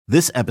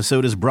This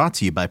episode is brought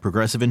to you by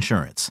Progressive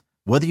Insurance.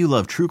 Whether you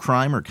love true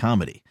crime or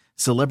comedy,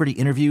 celebrity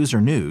interviews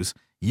or news,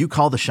 you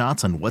call the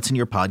shots on what's in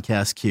your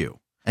podcast queue.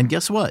 And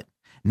guess what?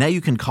 Now you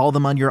can call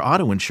them on your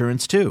auto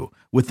insurance too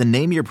with the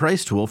Name Your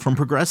Price tool from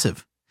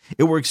Progressive.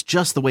 It works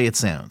just the way it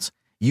sounds.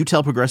 You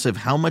tell Progressive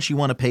how much you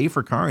want to pay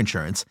for car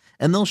insurance,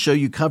 and they'll show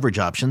you coverage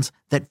options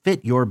that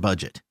fit your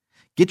budget.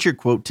 Get your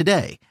quote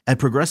today at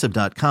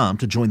Progressive.com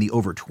to join the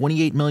over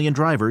 28 million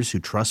drivers who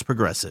trust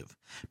Progressive.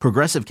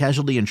 Progressive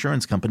Casualty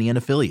Insurance Company and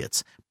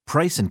Affiliates.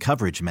 Price and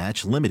coverage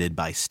match limited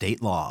by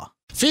state law.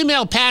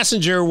 Female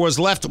passenger was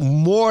left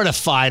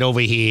mortified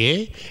over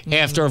here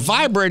after a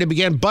vibrator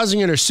began buzzing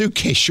in her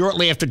suitcase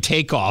shortly after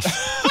takeoff.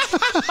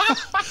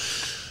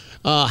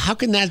 How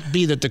can that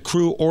be that the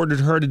crew ordered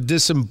her to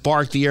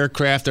disembark the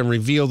aircraft and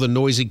reveal the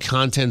noisy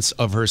contents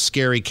of her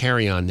scary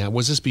carry-on? Now,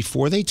 was this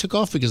before they took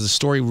off? Because the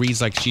story reads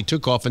like she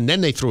took off and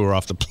then they threw her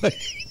off the plane.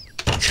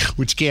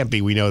 Which can't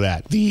be, we know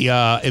that. The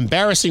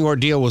embarrassing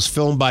ordeal was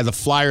filmed by the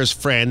flyer's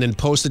friend and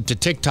posted to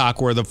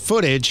TikTok, where the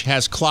footage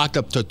has clocked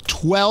up to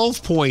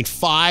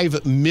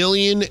 12.5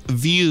 million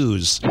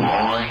views.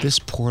 This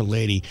poor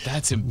lady.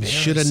 That's embarrassing.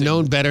 Should have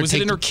known better. Was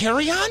it in her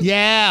carry-on?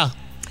 Yeah.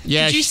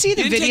 Yeah. Did you see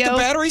the Did video? Take the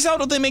batteries out,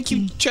 or they make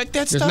you check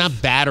that There's stuff?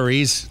 not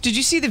batteries. Did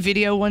you see the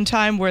video one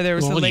time where there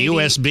was a lady?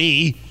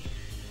 USB.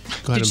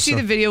 Did you see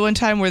the video one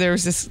time where there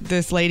was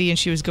this lady and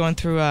she was going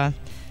through the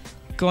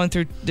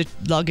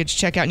luggage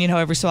checkout, and you know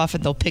every so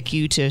often they'll pick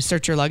you to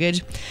search your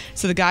luggage.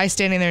 So the guy's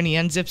standing there and he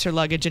unzips her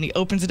luggage and he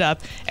opens it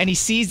up and he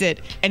sees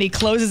it and he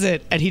closes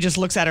it and he just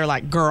looks at her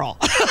like, girl.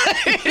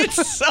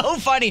 It's so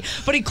funny.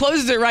 But he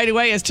closes it right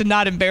away as to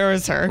not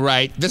embarrass her.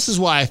 Right. This is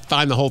why I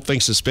find the whole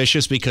thing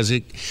suspicious, because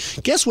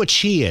guess what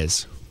she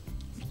is?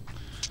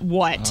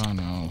 What? Oh,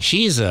 no.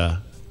 She's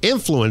a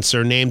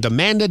influencer named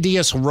Amanda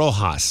Diaz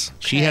Rojas.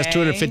 She has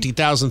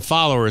 250,000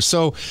 followers.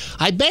 So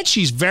I bet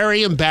she's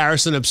very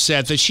embarrassed and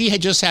upset that she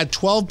had just had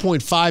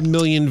 12.5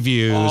 million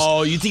views.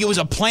 Oh, you think it was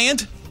a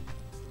plant?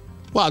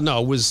 Well,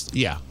 no, it was,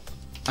 yeah.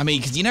 I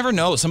mean, because you never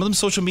know. Some of them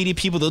social media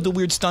people, they'll do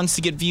weird stunts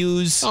to get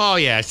views. Oh,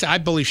 yeah. I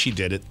believe she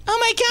did it. Oh,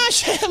 my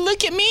gosh.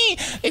 Look at me.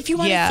 If you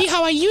want to see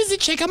how I use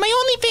it, check out my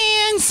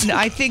OnlyFans. No,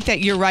 I think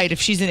that you're right.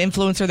 If she's an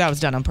influencer, that was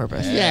done on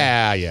purpose.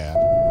 Yeah.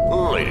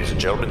 Ladies and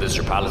gentlemen, this is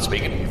your pilot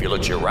speaking. If you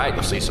look to your right,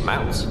 you'll see some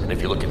mountains. And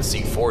if you look in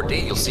seat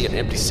 4D, you'll see an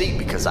empty seat,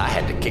 because I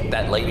had to kick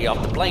that lady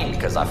off the plane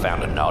because I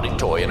found a naughty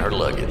toy in her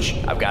luggage.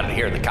 I've got it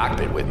here in the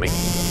cockpit with me.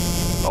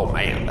 Oh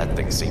man, that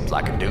thing seems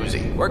like a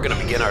doozy. We're going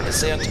to begin our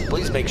descent.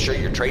 Please make sure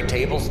your tray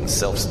tables and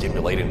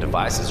self-stimulating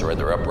devices are in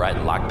their upright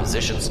and locked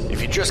positions.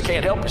 If you just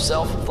can't help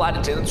yourself, flight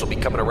attendants will be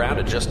coming around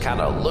and just kind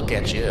of look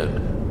at you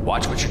and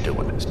watch what you're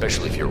doing,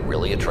 especially if you're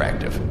really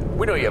attractive.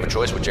 We know you have a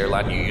choice which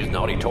airline you use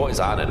naughty toys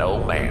on, and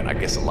oh man, I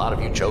guess a lot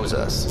of you chose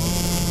us.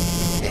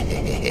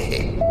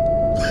 The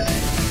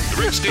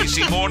Rick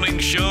Stacy Morning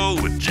Show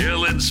with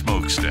Jill and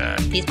Smokestack.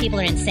 These people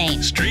are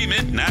insane. Stream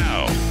it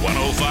now.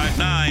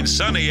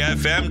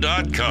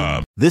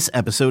 1059sunnyfm.com. This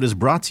episode is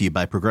brought to you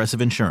by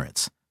Progressive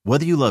Insurance.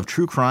 Whether you love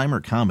true crime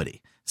or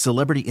comedy,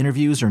 celebrity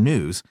interviews or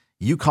news,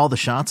 you call the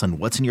shots on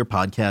what's in your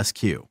podcast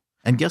queue.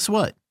 And guess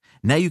what?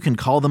 Now you can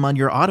call them on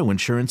your auto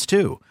insurance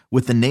too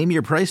with the Name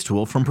Your Price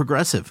tool from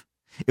Progressive.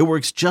 It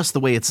works just the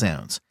way it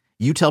sounds.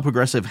 You tell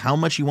Progressive how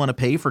much you want to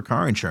pay for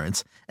car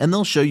insurance, and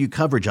they'll show you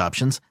coverage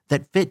options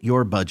that fit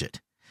your budget.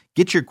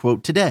 Get your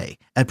quote today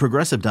at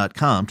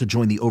Progressive.com to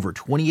join the over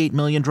 28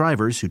 million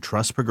drivers who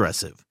trust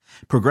Progressive.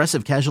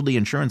 Progressive Casualty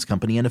Insurance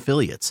Company and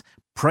Affiliates.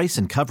 Price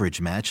and coverage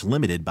match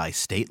limited by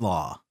state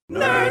law.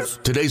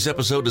 Nerds! Today's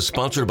episode is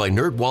sponsored by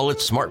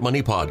NerdWallet's Smart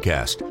Money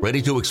Podcast.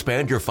 Ready to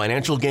expand your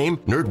financial game?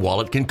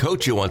 NerdWallet can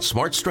coach you on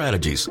smart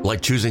strategies like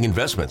choosing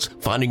investments,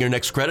 finding your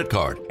next credit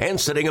card, and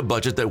setting a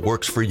budget that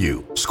works for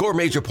you. Score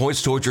major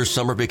points towards your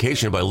summer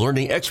vacation by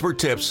learning expert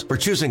tips for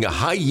choosing a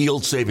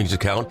high-yield savings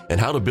account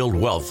and how to build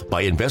wealth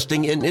by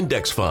investing in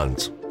index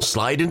funds.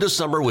 Slide into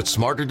summer with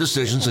smarter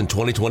decisions in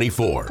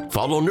 2024.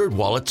 Follow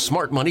NerdWallet's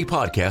Smart Money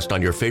Podcast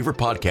on your favorite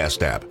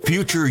podcast app.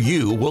 Future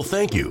you will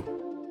thank you.